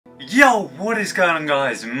Yo, what is going on,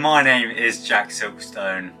 guys? My name is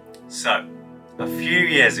TheJackSilkstone. So, a few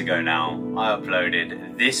years ago now, I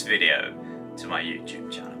uploaded this video to my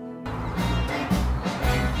YouTube channel.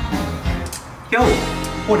 Yo,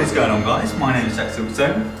 what is going on, guys? My name is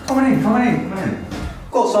TheJackSilkstone. Come on in.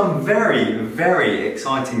 Got some very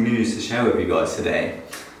exciting news to share with you guys today.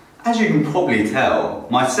 As you can probably tell,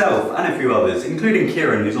 myself and a few others, including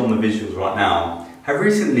Kieran, who's on the visuals right now, have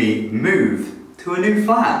recently moved to a new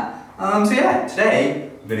flat. So yeah, today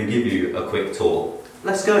I'm going to give you a quick tour.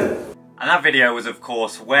 Let's go. And that video was, of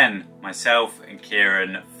course, when myself and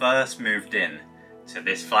Kieran first moved in to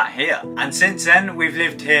this flat here. And since then, we've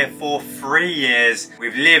lived here for 3 years.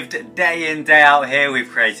 We've lived day in, day out here. We've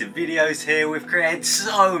created videos here. We've created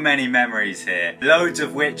so many memories here. Loads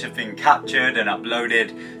of which have been captured and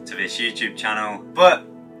uploaded to this YouTube channel. But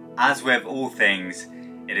as with all things,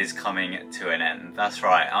 it is coming to an end. That's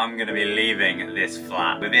right, I'm going to be leaving this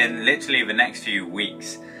flat within literally the next few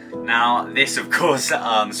weeks. Now, this of course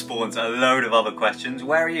spawns a load of other questions.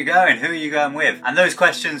 Where are you going? Who are you going with? And those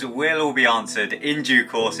questions will all be answered in due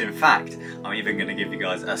course. In fact, I'm even going to give you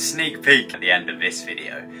guys a sneak peek at the end of this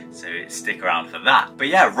video, so stick around for that. But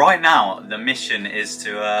yeah, right now the mission is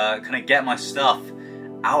to kind of get my stuff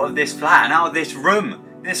out of this flat and out of this room.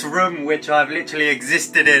 This room which I've literally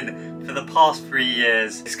existed in for the past 3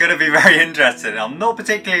 years. It's going to be very interesting. I'm not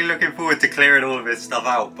particularly looking forward to clearing all of this stuff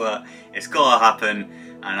out, but it's got to happen.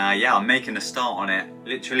 And yeah, I'm making a start on it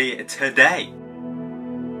literally today.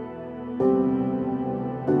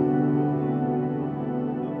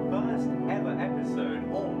 The first ever episode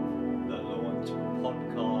of the Launch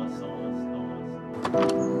Podcast.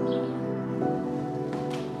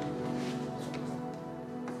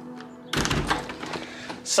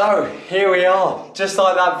 So here we are, just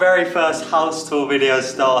like that very first house tour video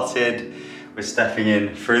started. We're stepping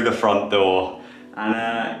in through the front door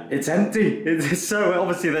and it's empty. It's so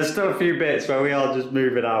obviously there's still a few bits where we are just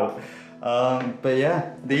moving out. But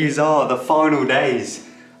yeah, these are the final days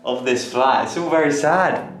of this flat. It's all very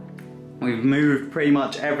sad. We've moved pretty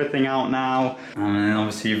much everything out now. And then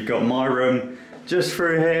obviously you've got my room just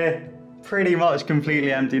through here. Pretty much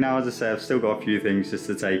completely empty now. As I said, I've still got a few things just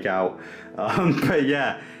to take out. But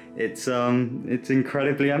yeah, it's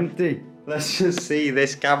incredibly empty. Let's just see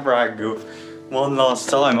this camera angle one last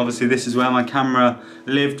time. Obviously this is where my camera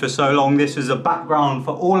lived for so long. This was a background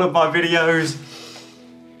for all of my videos.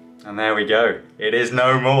 And there we go. It is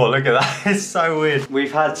no more. Look at that. It's so weird.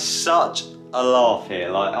 We've had such a laugh here.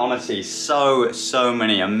 Like honestly, so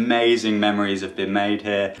many amazing memories have been made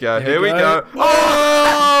here. Yeah, here we go.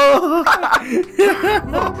 Oh!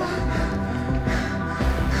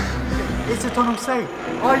 It's a tunnel safe.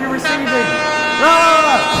 Are you receiving?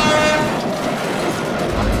 Ah!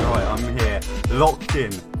 That's right, I'm here, locked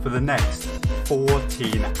in for the next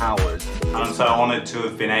 14 hours. And I'm so honoured to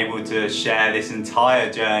have been able to share this entire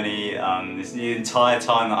journey, the entire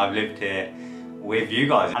time that I've lived here with you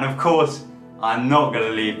guys. And of course, I'm not going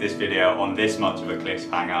to leave this video on this much of a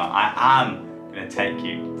cliffhanger. I am going to take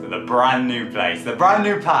you to the brand new place, the brand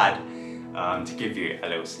new pad, to give you a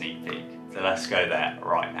little sneak peek. So let's go there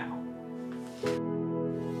right now.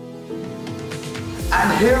 And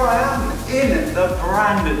here I am in the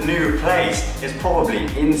brand new place. It's probably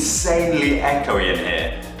insanely echoey in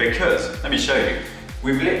here because, let me show you,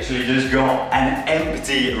 we've literally just got an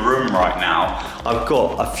empty room right now. I've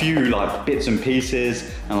got a few like bits and pieces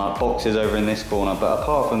and like boxes over in this corner, but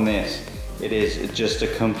apart from this, it is just a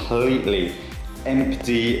completely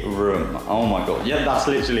empty room. Oh my God, yeah, that's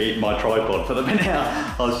literally my tripod for the minute.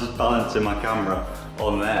 I was just balancing my camera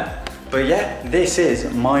on there. But yeah, this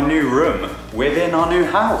is my new room within our new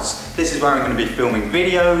house. This is where I'm going to be filming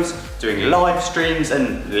videos, doing live streams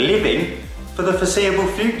and living for the foreseeable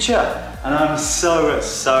future. And I'm so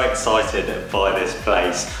excited by this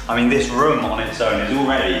place. I mean, this room on its own is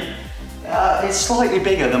already, it's slightly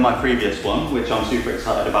bigger than my previous one, which I'm super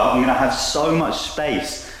excited about. I'm gonna have so much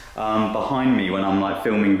space behind me when I'm like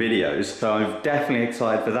filming videos. So I'm definitely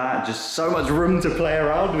excited for that. Just so much room to play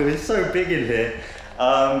around with. It's so big in here.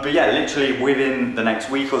 But yeah, literally within the next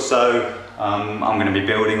week or so, I'm gonna be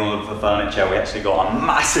building all of the furniture. We actually got a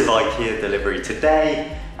massive IKEA delivery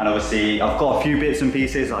today. And obviously I've got a few bits and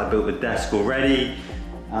pieces. I built the desk already.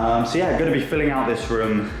 So yeah, I'm gonna be filling out this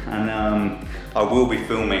room and I will be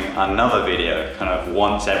filming another video kind of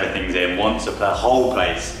once everything's in, once the whole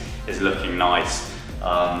place is looking nice.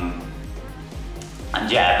 And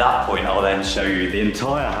yeah, at that point I'll then show you the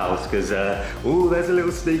entire house because, oh, there's a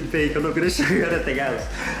little sneak peek. I'm not gonna show you anything else.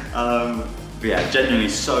 But yeah, genuinely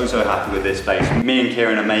so happy with this space. Me and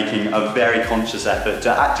Kieran are making a very conscious effort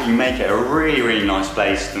to actually make it a really nice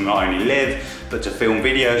place to not only live, but to film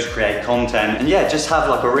videos, create content, and yeah, just have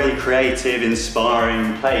like a really creative,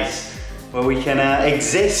 inspiring place where we can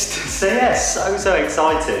exist. So yeah, so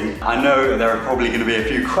exciting. I know there are probably gonna be a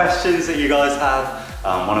few questions that you guys have,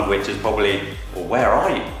 one of which is probably, well, where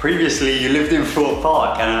are you? Previously, you lived in Thorpe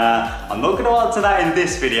Park, and I'm not gonna answer that in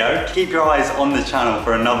this video. Keep your eyes on the channel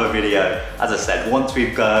for another video. As I said, once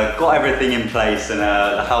we've got everything in place and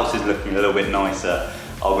the house is looking a little bit nicer,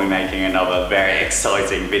 I'll be making another very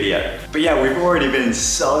exciting video. But yeah, we've already been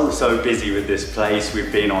so busy with this place.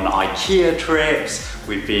 We've been on IKEA trips,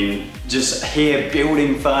 we've been just here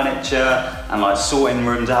building furniture and like sorting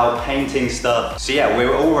rooms out, painting stuff. So yeah,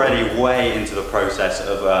 we're already way into the process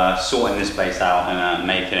of sorting this place out and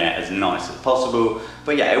making it as nice as possible.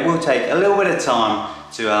 But yeah, it will take a little bit of time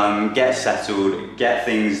to get settled, get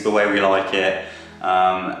things the way we like it.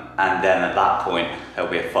 And then at that point,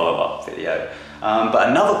 there'll be a follow-up video. But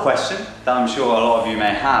another question that I'm sure a lot of you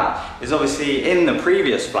may have is obviously in the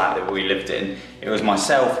previous flat that we lived in, it was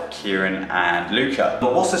myself, Kieran and Luca.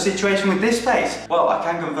 But what's the situation with this space? Well, I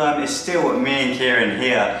can confirm it's still me and Kieran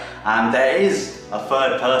here, and there is a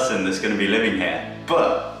third person that's going to be living here,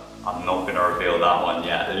 but I'm not going to reveal that one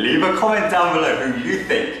yet. Leave a comment down below who you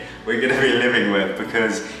think we're going to be living with,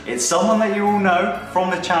 because it's someone that you all know from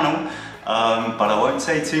the channel, but I won't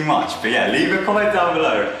say too much. But yeah, leave a comment down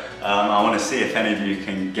below. I want to see if any of you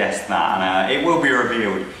can guess that, and it will be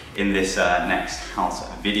revealed in this next house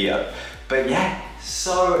video. But yeah,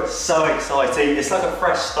 so exciting. It's like a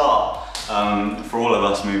fresh start for all of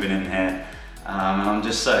us moving in here. And I'm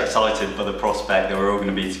just so excited for the prospect that we're all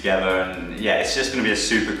going to be together, and yeah, it's just going to be a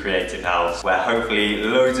super creative house where hopefully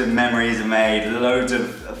loads of memories are made, loads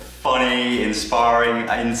of funny, inspiring,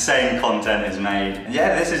 insane content is made. And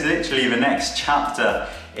yeah, this is literally the next chapter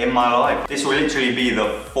in my life. This will literally be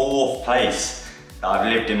the 4th place that I've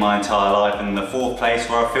lived in my entire life, and the 4th place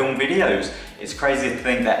where I film videos. It's crazy to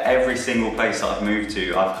think that every single place that I've moved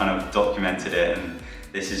to, I've kind of documented it, and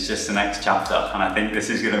this is just the next chapter, and I think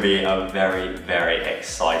this is going to be a very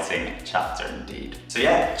exciting chapter indeed. So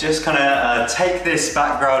yeah, just kind of take this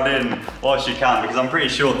background in whilst you can, because I'm pretty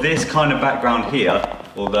sure this kind of background here,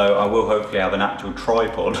 although I will hopefully have an actual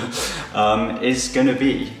tripod, is going to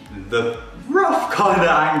be the rough kind of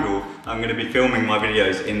angle I'm going to be filming my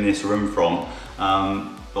videos in this room from.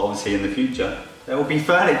 But obviously in the future there will be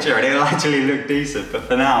furniture and it'll actually look decent, but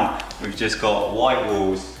for now we've just got white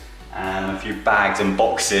walls and a few bags and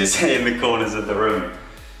boxes in the corners of the room.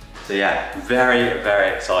 So yeah,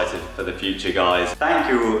 very excited for the future, guys. Thank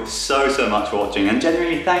you all so much for watching, and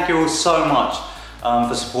genuinely thank you all so much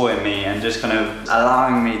for supporting me and just kind of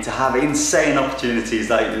allowing me to have insane opportunities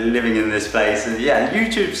like living in this place. And yeah,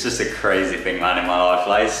 YouTube's just a crazy thing, man, in my life.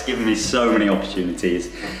 Like, it's given me so many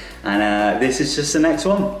opportunities, and this is just the next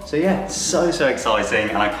one. So yeah, so exciting,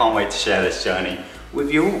 and I can't wait to share this journey with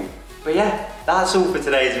you all. But yeah, that's all for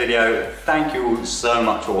today's video. Thank you all so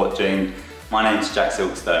much for watching. My name's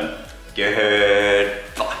TheJackSilkstone.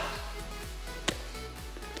 Goodbye.